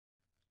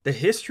The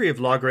history of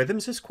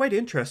logarithms is quite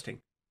interesting.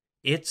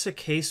 It's a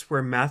case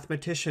where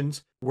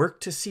mathematicians work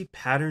to see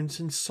patterns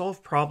and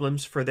solve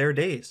problems for their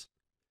days.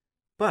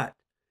 But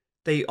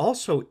they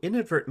also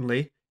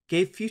inadvertently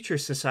gave future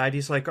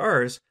societies like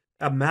ours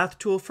a math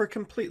tool for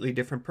completely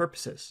different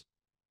purposes.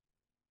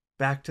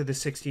 Back to the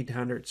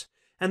 1600s,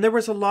 and there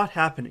was a lot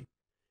happening.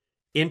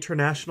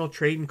 International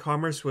trade and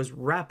commerce was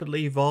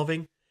rapidly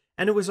evolving,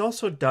 and it was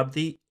also dubbed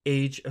the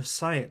Age of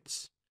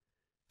Science.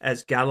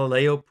 As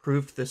Galileo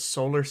proved the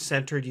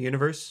solar-centered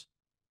universe,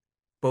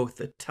 both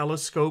the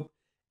telescope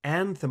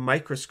and the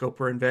microscope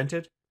were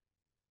invented,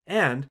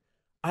 and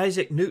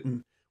Isaac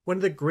Newton, one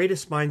of the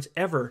greatest minds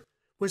ever,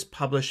 was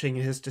publishing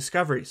his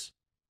discoveries.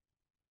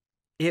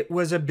 It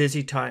was a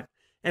busy time,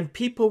 and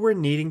people were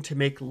needing to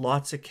make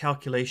lots of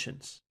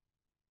calculations.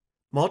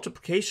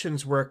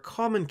 Multiplications were a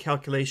common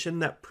calculation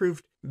that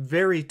proved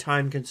very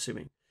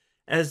time-consuming,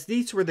 as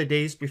these were the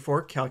days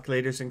before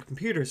calculators and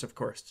computers, of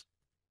course.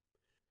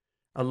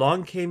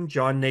 Along came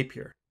John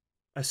Napier,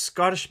 a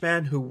Scottish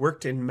man who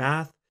worked in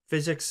math,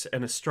 physics,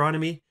 and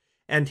astronomy,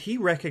 and he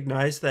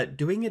recognized that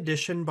doing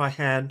addition by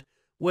hand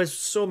was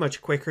so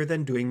much quicker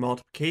than doing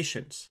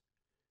multiplications.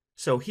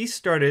 So he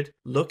started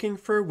looking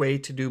for a way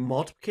to do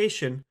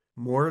multiplication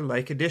more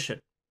like addition.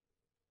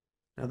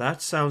 Now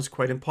that sounds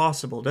quite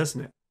impossible,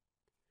 doesn't it?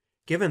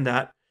 Given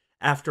that,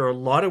 after a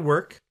lot of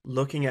work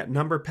looking at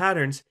number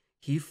patterns,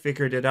 he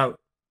figured it out.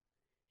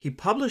 He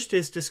published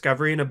his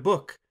discovery in a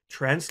book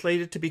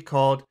translated to be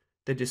called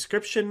The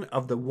Description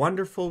of the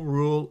Wonderful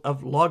Rule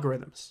of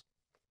Logarithms.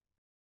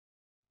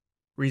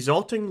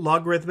 Resulting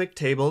logarithmic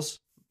tables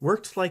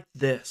worked like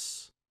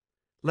this.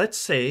 Let's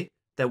say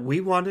that we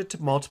wanted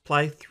to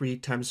multiply 3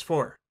 times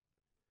 4.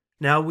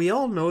 Now, we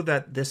all know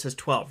that this is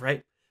 12,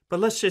 right? But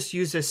let's just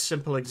use this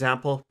simple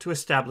example to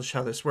establish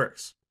how this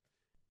works.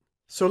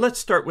 So let's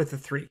start with the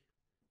 3.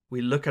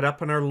 We look it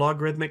up in our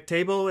logarithmic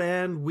table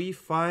and we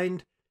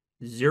find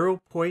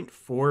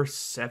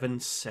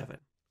 0.477.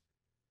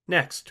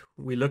 Next,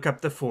 we look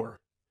up the 4.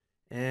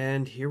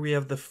 And here we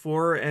have the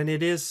 4 and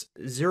it is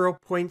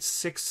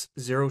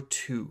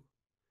 0.602.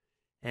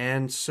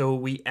 And so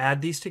we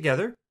add these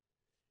together.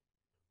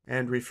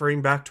 And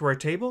referring back to our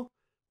table,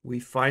 we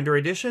find our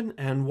addition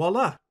and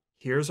voila,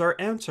 here's our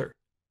answer,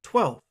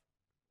 12.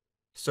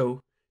 So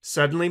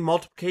suddenly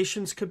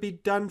multiplications could be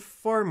done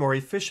far more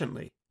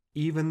efficiently,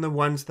 even the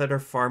ones that are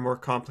far more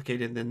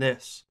complicated than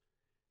this.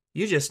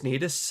 You just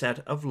need a set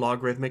of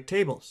logarithmic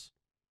tables.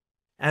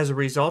 As a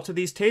result of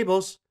these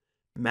tables,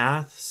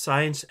 math,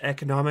 science,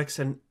 economics,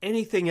 and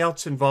anything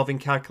else involving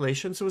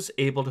calculations was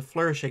able to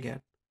flourish again.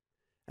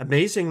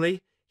 Amazingly,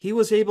 he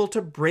was able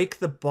to break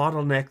the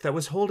bottleneck that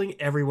was holding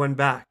everyone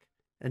back,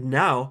 and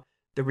now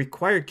the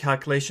required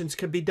calculations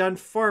could be done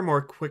far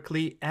more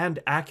quickly and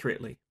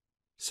accurately.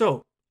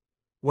 So,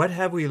 what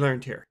have we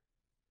learned here?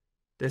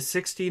 The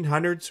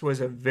 1600s was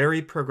a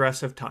very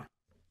progressive time.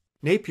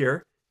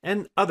 Napier,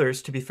 and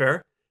others to be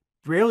fair,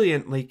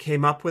 brilliantly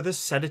came up with a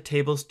set of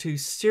tables to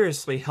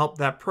seriously help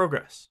that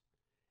progress.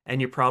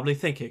 And you're probably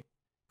thinking,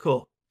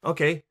 cool,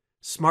 okay,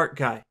 smart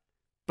guy,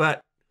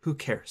 but who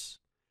cares?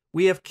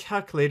 We have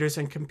calculators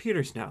and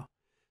computers now.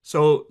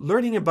 So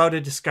learning about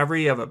a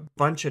discovery of a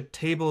bunch of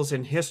tables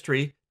in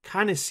history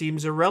kind of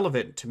seems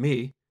irrelevant to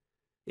me.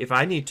 If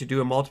I need to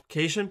do a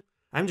multiplication,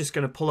 I'm just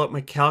going to pull out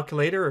my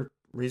calculator or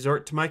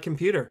resort to my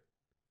computer.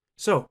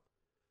 So,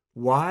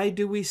 why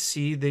do we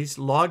see these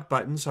log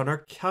buttons on our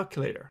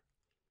calculator?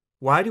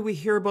 Why do we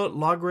hear about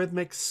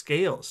logarithmic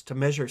scales to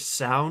measure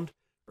sound,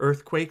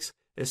 earthquakes,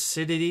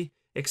 acidity,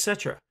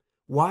 etc.?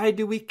 Why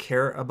do we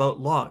care about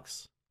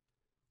logs?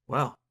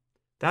 Well,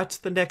 that's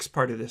the next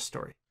part of this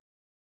story.